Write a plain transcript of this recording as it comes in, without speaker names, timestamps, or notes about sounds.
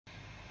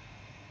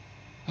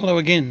Hello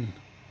again.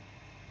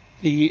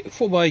 The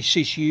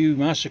 4xCCU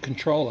master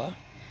controller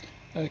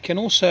can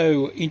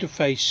also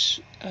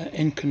interface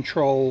and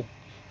control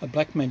a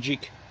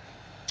Blackmagic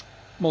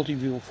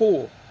Multiviewer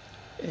 4,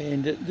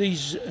 and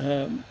these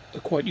are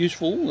quite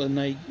useful, and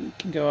they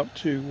can go up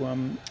to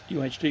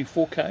UHD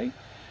 4K.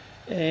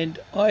 And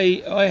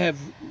I have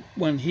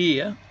one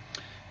here,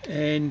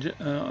 and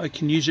I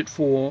can use it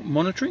for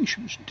monitoring,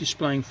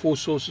 displaying 4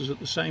 sources at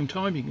the same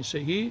time. You can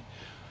see here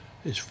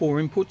there's 4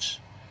 inputs,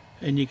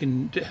 and you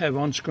can have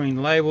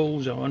on-screen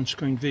labels or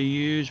on-screen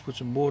VUs, put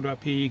some border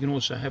up here. You can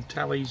also have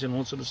tallies and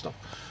all sort of stuff.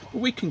 But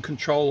we can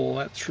control all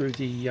that through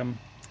the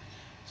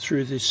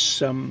through this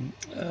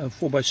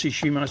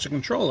 4xCCU master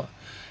controller,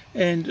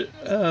 and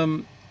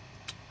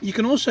you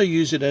can also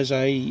use it as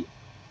a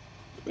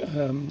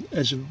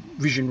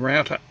vision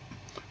router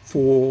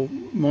for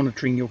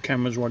monitoring your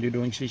cameras while you're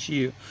doing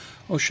CCU.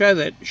 I'll show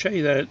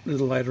you that a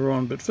little later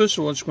on, but first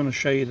of all I just want to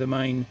show you the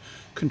main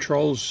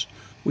controls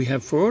we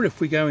have for it.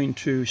 If we go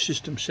into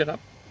System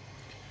Setup,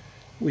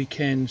 we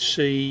can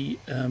see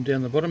down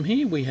the bottom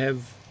here we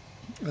have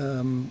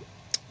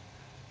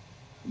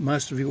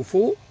Multiviewer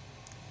 4.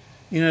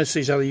 You notice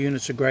these other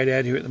units are greyed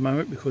out here at the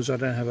moment because I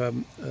don't have a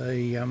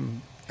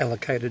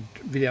allocated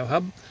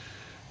Videohub,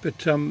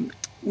 but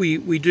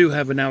we do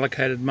have an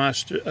allocated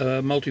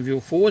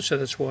Multiviewer 4, so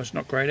that's why it's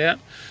not greyed out.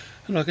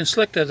 And I can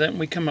select that and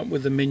we come up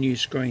with the menu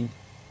screen.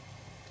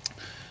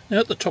 Now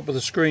at the top of the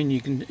screen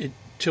it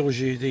tells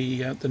you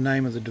the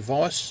name of the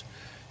device.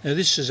 Now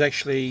this is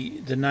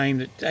actually the name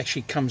that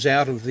actually comes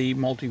out of the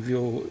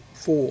Multiviewer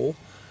 4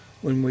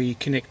 when we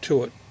connect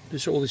to it.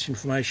 All this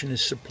information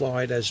is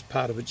supplied as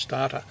part of its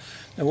data.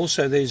 Now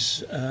also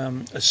there's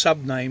a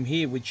sub name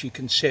here which you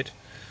can set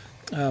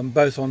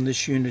both on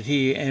this unit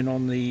here and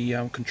on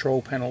the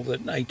control panel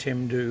that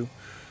ATEM do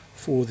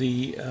for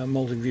the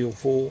Multiviewer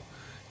 4.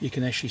 You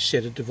can actually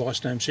set a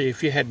device name. So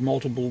if you had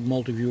multiple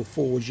Multiviewer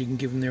 4s, you can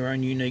give them their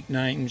own unique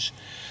names.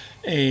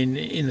 And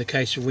in the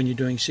case of when you're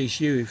doing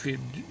CCU, if you're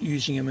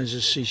using them as a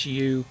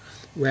CCU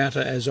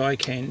router, as I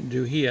can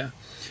do here,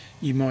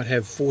 you might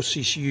have 4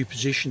 CCU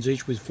positions,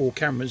 each with 4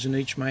 cameras, and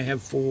each may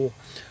have 4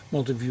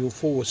 Multiviewer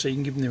 4, so you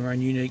can give them their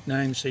own unique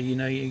names, so you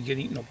know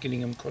you're not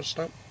getting them crossed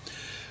up.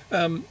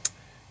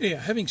 Yeah,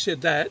 having said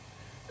that,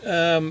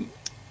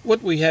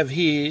 what we have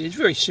here is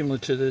very similar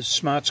to the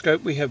Smart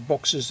Scope. We have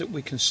boxes that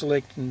we can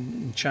select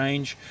and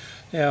change.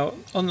 Now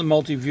on the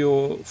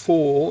Multiviewer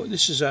 4,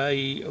 this is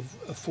a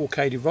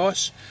 4K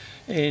device,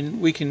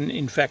 and we can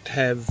in fact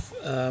have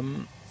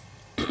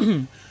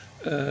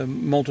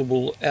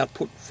multiple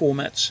output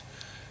formats.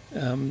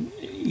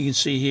 You can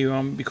see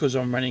here because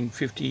I'm running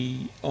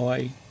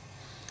 50i,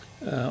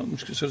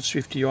 so it's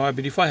 50i,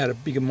 but if I had a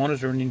bigger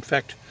monitor, and in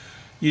fact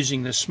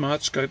using the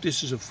Smart Scope,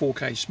 this is a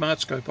 4K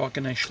Smart Scope, I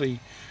can actually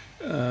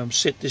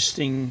set the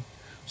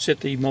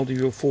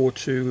Multiviewer 4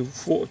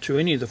 to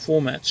any of the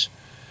formats.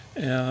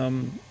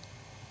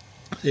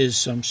 There's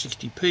some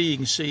 60p. You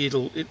can see it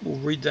will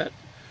read that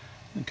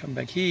and come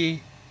back here,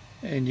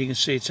 and you can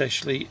see it's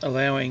actually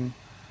allowing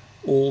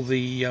all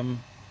the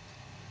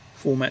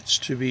formats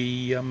to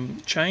be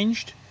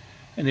changed,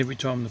 and every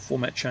time the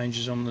format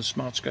changes on the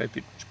Smart Scope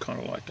it kind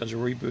of like does a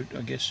reboot,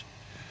 I guess.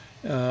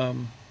 So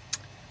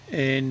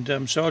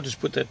I'll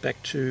just put that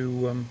back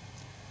to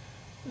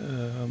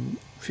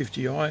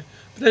 50i.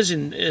 But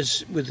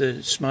as with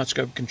the Smart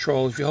Scope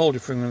control, if you hold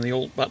your finger on the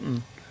Alt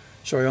button,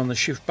 on the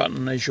Shift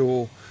button as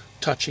you're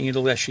touching,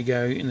 it'll actually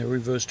go in the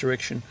reverse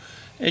direction.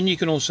 And you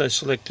can also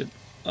select it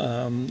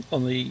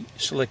on the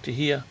selector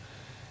here,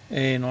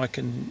 and I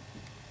can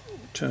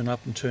turn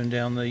up and turn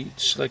down the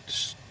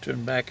select,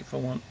 turn back if I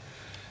want,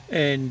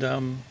 and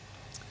I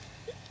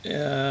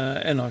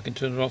can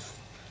turn it off.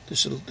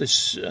 This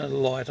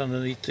light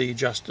underneath the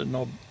adjuster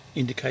knob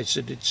indicates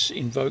that it's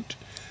invoked.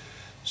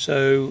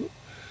 So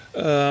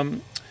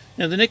now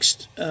the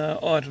next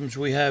items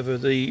we have are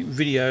the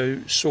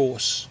video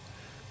source.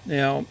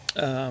 Now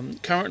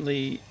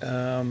currently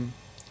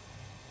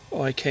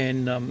I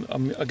can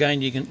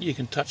again you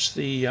can touch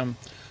the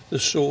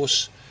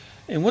source,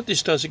 and what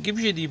this does, it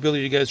gives you the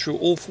ability to go through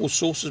all 4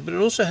 sources, but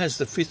it also has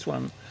the 5th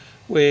one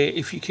where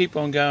if you keep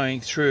on going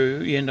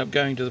through you end up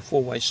going to the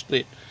 4-way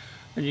split,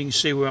 and you can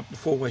see we're up the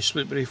 4-way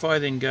split. But if I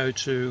then go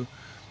to,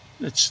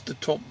 it's the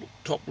top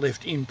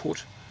left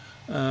input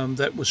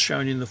that was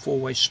shown in the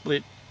 4-way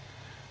split,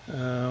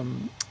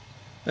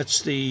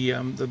 that's the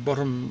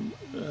bottom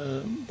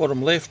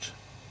left,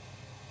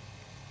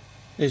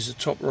 there's the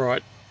top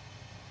right,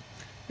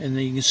 and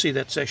then you can see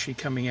that's actually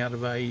coming out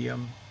of a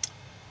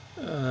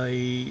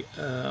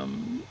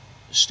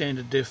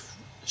standard def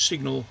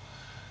signal,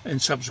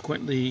 and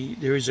subsequently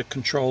there is a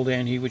control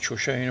down here which I'll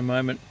show you in a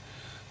moment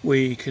where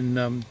you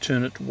can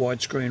turn it to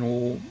widescreen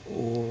or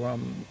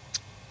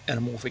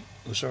anamorphic,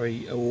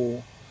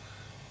 or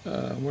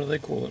what do they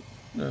call it?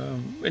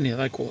 Anyhow,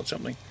 they call it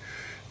something.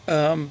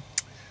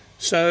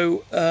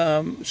 So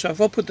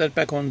if I put that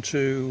back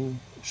onto,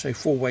 say,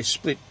 4-way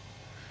split,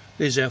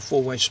 there's our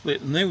 4-way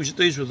split, and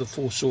these were the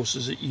 4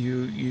 sources that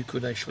you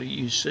could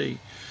actually see.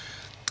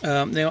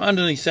 Now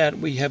underneath that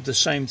we have the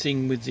same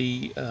thing with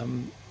the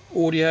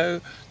audio.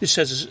 This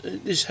has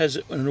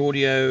an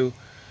audio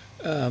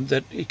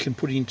that it can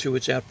put into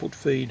its output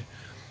feed,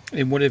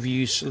 and whatever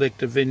you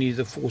select of any of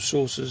the 4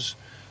 sources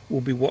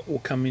will be what will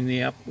come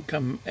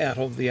out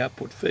of the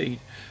output feed.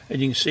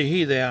 And you can see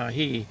here they are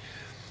here.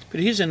 But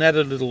here's an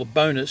added little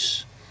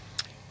bonus.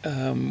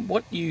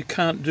 What you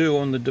can't do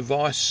on the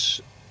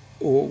device,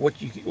 or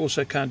what you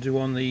also can't do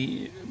on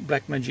the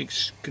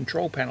Blackmagic's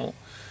control panel,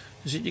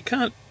 is that you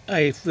can't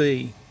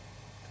AFV.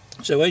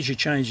 So as you're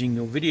changing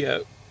your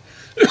video,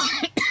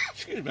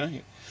 excuse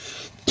me,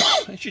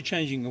 as you're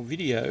changing your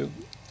video,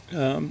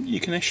 you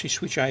can actually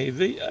switch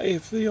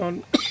AFV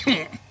on.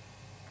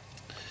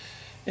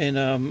 And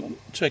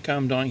it's okay,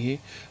 I'm dying here.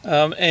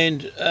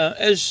 And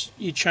as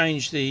you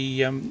change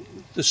the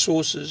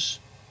sources,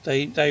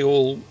 they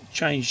all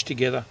change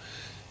together,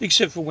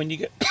 except for when you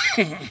go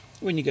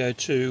when you go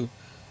to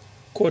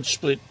quad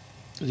split.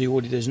 The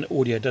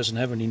audio doesn't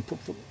have an input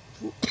for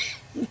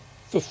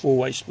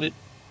 4-way split,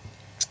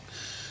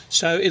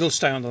 so it'll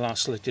stay on the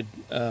last selected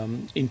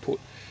input.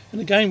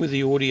 And again with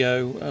the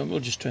audio, we'll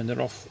just turn that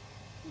off.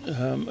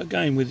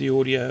 Again with the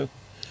audio,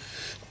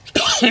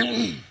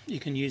 you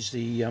can use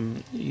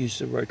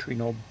the rotary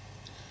knob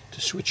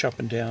to switch up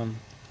and down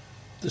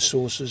the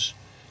sources.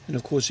 And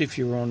of course, if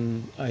you're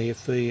on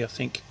AFV, I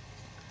think,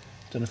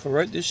 don't know if I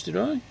wrote this, did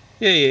I?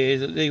 Yeah,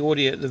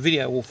 the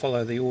video will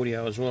follow the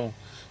audio as well.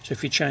 So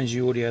if you change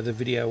the audio, the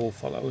video will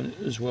follow it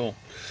as well.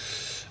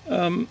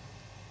 Come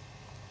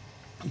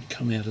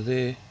out of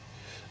there.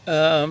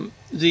 The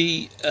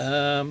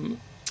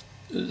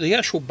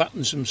actual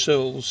buttons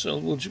themselves,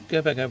 we'll just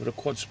go back over to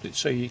quad split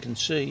so you can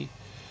see.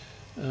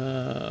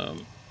 So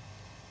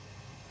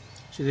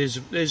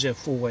there's our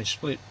 4-way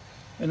split,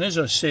 and as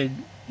I said,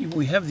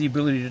 we have the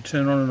ability to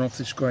turn on and off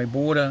this grey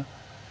border,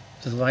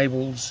 the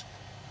labels,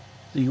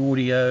 the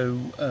audio,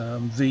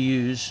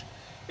 VUs,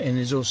 and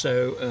there's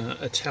also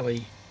a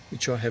tally,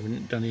 which I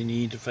haven't done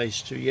any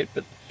interface to yet,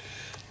 but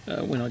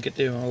when I get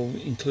there I'll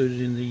include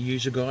it in the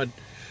user guide.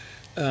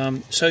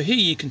 So here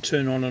you can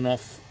turn on and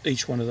off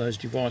each one of those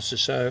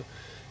devices. So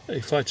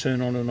if I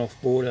turn on and off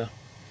border,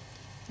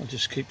 I'll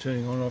just keep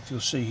turning on and off, you'll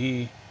see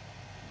here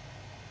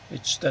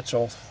that's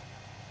off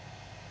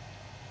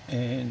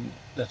and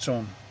that's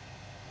on.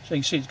 So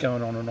you can see it's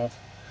going on and off.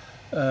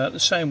 The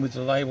same with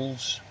the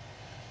labels.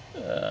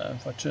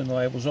 If I turn the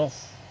labels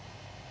off,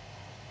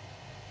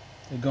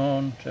 they're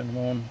gone. Turn them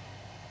on,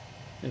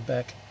 they're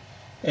back.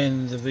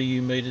 And the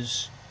VU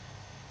meters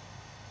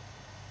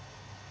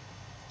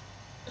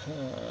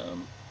there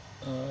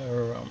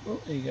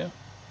you go,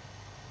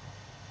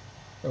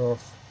 are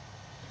off.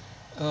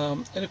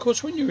 And of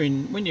course, when you're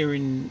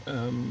in,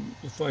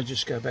 if I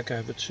just go back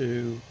over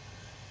to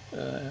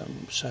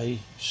say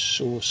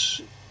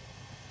source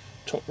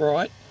top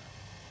right,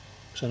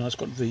 so now it's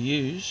got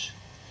VUs.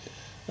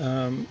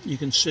 You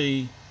can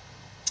see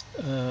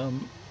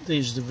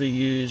these are the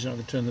VUs, and I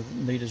can turn the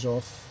meters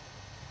off,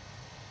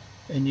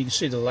 and you can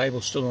see the label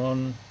still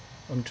on.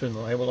 I can turn the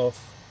label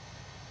off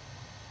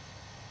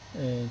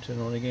and turn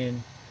it on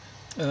again.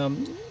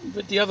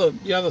 But the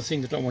other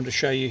thing that I want to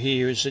show you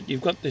here is that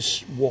you've got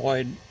this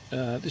wide.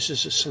 This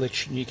is a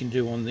selection you can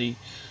do on the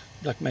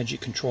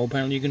Blackmagic control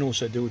panel. You can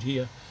also do it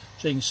here.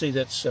 So you can see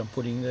that's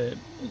putting the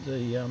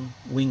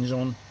wings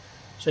on.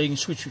 So you can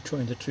switch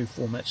between the 2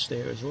 formats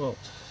there as well.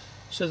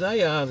 So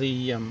they are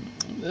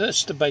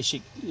that's the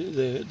basic,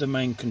 the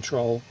main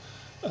control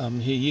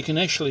here. You can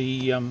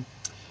actually and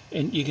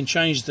you can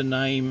change the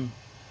name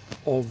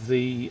of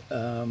the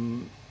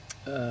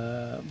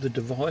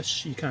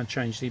device. You can't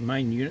change the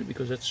main unit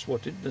because that's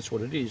what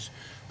it is.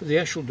 But the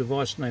actual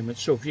device name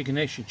itself, you can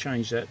actually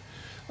change that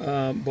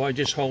by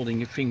just holding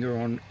your finger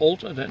on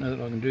Alt. I don't know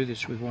that I can do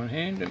this with one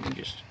hand. Let me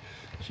just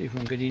see if I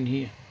can get in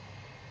here.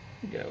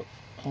 Go,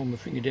 hold my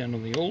finger down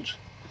on the Alt,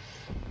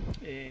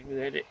 and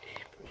without it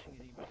pressing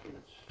any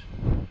buttons.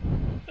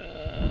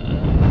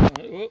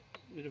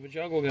 Bit of a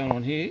juggle going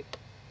on here.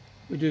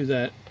 We do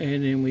that,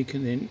 and then we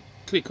can then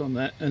click on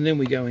that, and then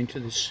we go into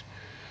this.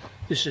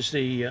 This is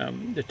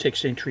the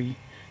text entry,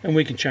 and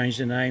we can change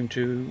the name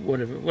to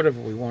whatever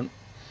we want,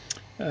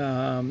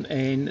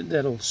 and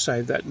that'll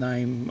save that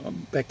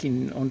name back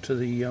in onto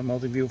the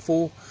Multiviewer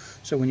 4.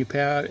 So when you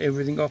power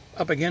everything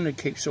up again, it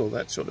keeps all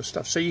that sort of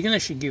stuff. So you can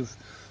actually give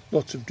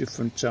lots of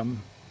different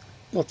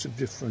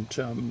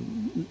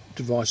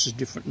devices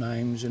different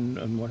names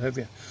and what have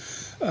you.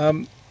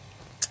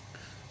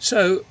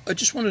 So I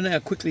just want to now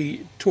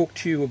quickly talk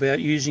to you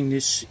about using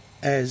this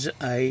as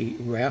a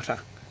router.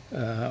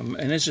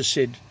 And as I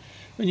said,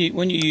 when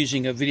you're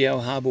using a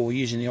Videohub or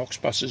using the aux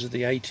buses of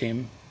the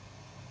ATEM,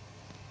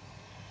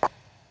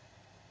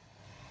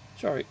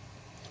 sorry,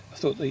 I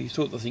thought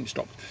the thing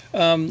stopped.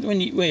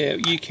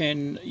 You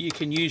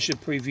can use your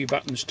preview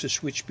buttons to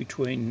switch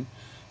between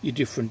your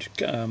different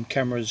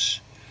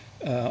cameras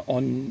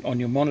on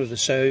your monitor.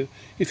 So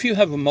if you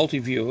have a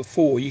Multiviewer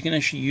 4, you can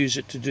actually use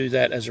it to do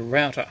that as a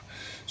router.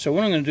 So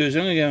what I'm going to do is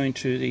I'm going to go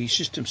into the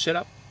system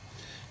setup,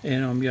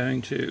 and I'm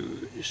going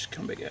to just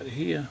come back out of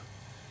here.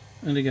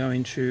 I'm going to go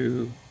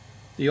into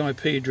the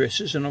IP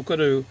addresses, and I've got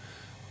to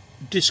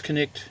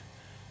disconnect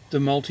the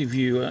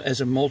Multiviewer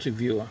as a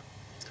Multiviewer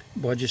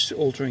by just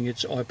altering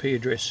its IP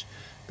address.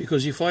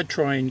 Because if I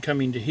try and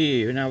come into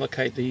here and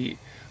allocate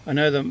I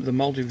know the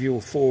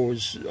Multiviewer 4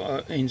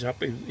 ends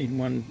up in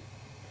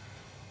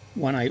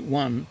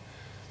 181.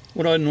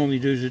 What I normally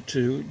do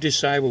to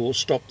disable or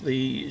stop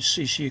the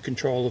CCU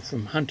controller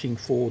from hunting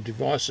for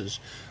devices,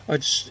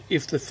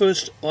 if the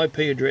first IP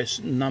address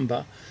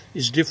number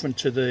is different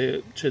to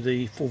the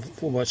 4x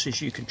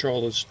CCU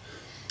controller's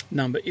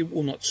number, it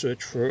will not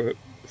search for it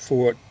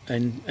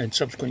and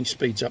subsequently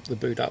speeds up the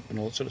boot up and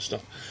all that sort of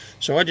stuff.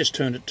 So I just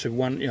turned it to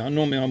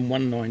normally I'm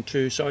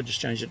 192, so I just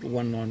changed it to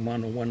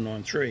 191 or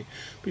 193.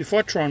 But if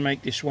I try and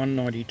make this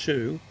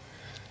 192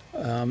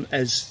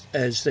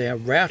 as their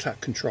router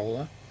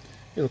controller,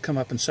 it'll come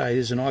up and say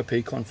there's an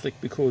IP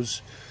conflict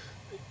because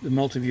the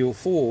Multiviewer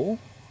 4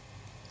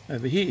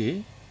 over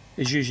here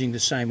is using the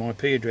same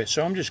IP address.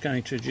 So I'm just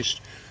going to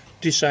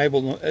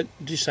disable the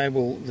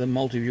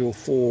Multiviewer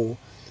 4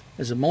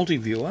 as a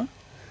Multiviewer,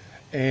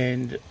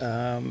 and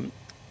I'm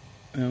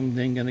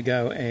then going to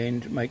go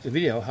and make the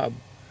Videohub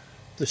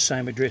the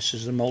same address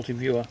as the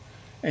Multiviewer,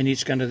 and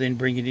it's going to then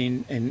bring it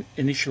in and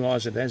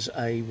initialize it as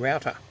a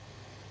router.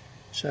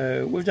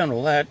 So we've done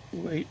all that.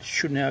 It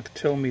should now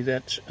tell me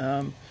that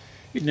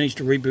it needs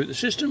to reboot the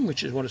system,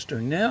 which is what it's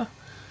doing now,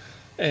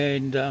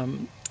 and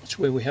it's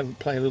where we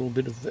play a little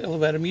bit of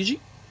elevator music.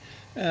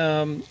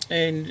 And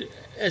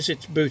as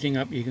it's booting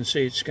up, you can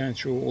see it's going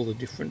through all the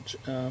different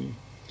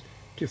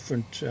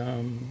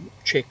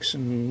checks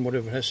and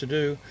whatever it has to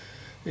do.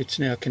 It's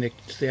now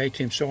connected to the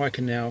ATEM, so I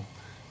can now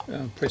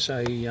press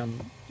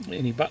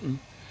any button,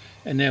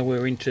 and now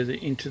we're into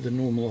the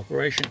normal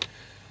operation.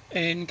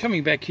 And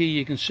coming back here,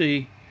 you can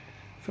see,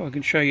 if I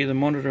can show you the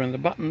monitor and the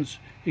buttons,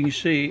 you can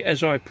see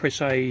as I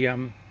press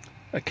a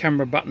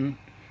camera button,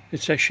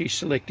 it's actually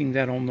selecting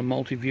that on the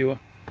Multiviewer,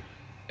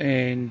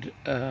 and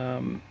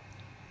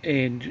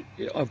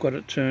I've got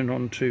it turned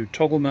on to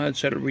toggle mode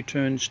so that it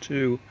returns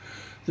to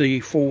the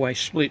four-way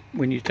split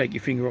when you take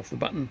your finger off the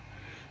button.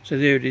 So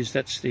there it is,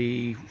 that's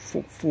the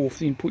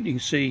fourth input. You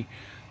can see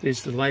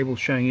there's the label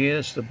showing here,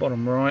 that's the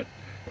bottom right.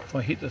 If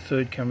I hit the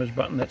third camera's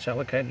button, that's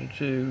allocated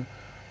to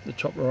the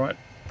top right.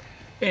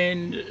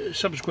 And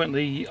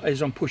subsequently,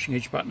 as I'm pushing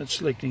each button, it's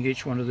selecting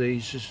each one of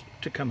these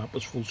to come up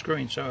as full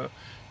screen. So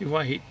if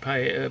I hit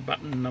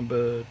button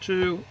number 2,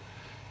 you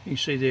can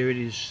see there it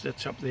is,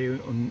 that's up there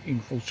in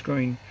full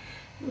screen.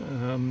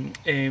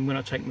 And when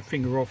I take my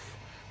finger off,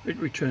 it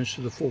returns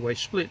to the four-way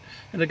split.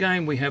 And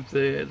again, we have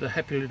the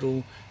happy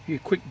little, you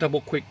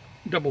double click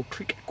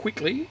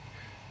quickly,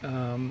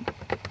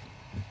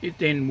 it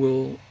then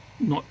will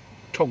not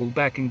toggle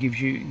back and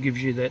gives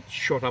you that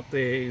shot up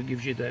there,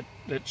 gives you that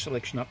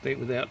selection up there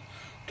without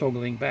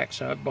toggling back,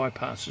 so it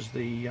bypasses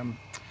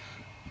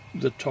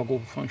the toggle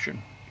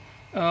function.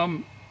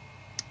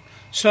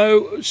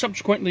 So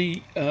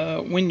subsequently,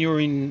 when you're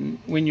in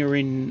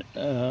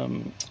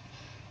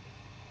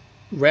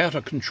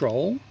router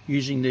control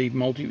using the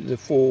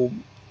Multiviewer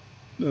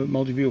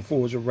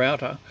 4 as a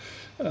router,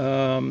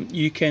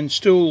 you can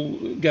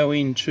still go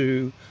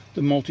into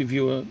the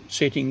Multiviewer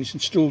settings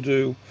and still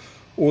do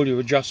all your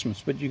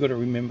adjustments, but you've got to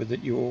remember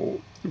that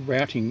your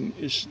routing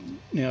is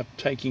now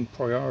taking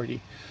priority.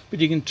 But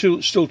you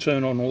can still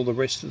turn on all the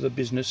rest of the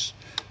business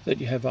that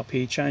you have up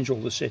here, change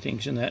all the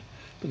settings and that.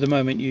 But the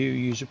moment you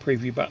use a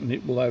preview button,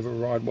 it will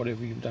override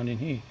whatever you've done in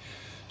here.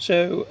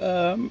 So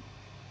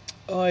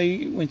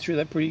I went through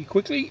that pretty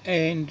quickly,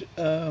 and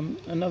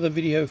another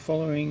video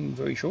following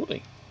very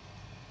shortly.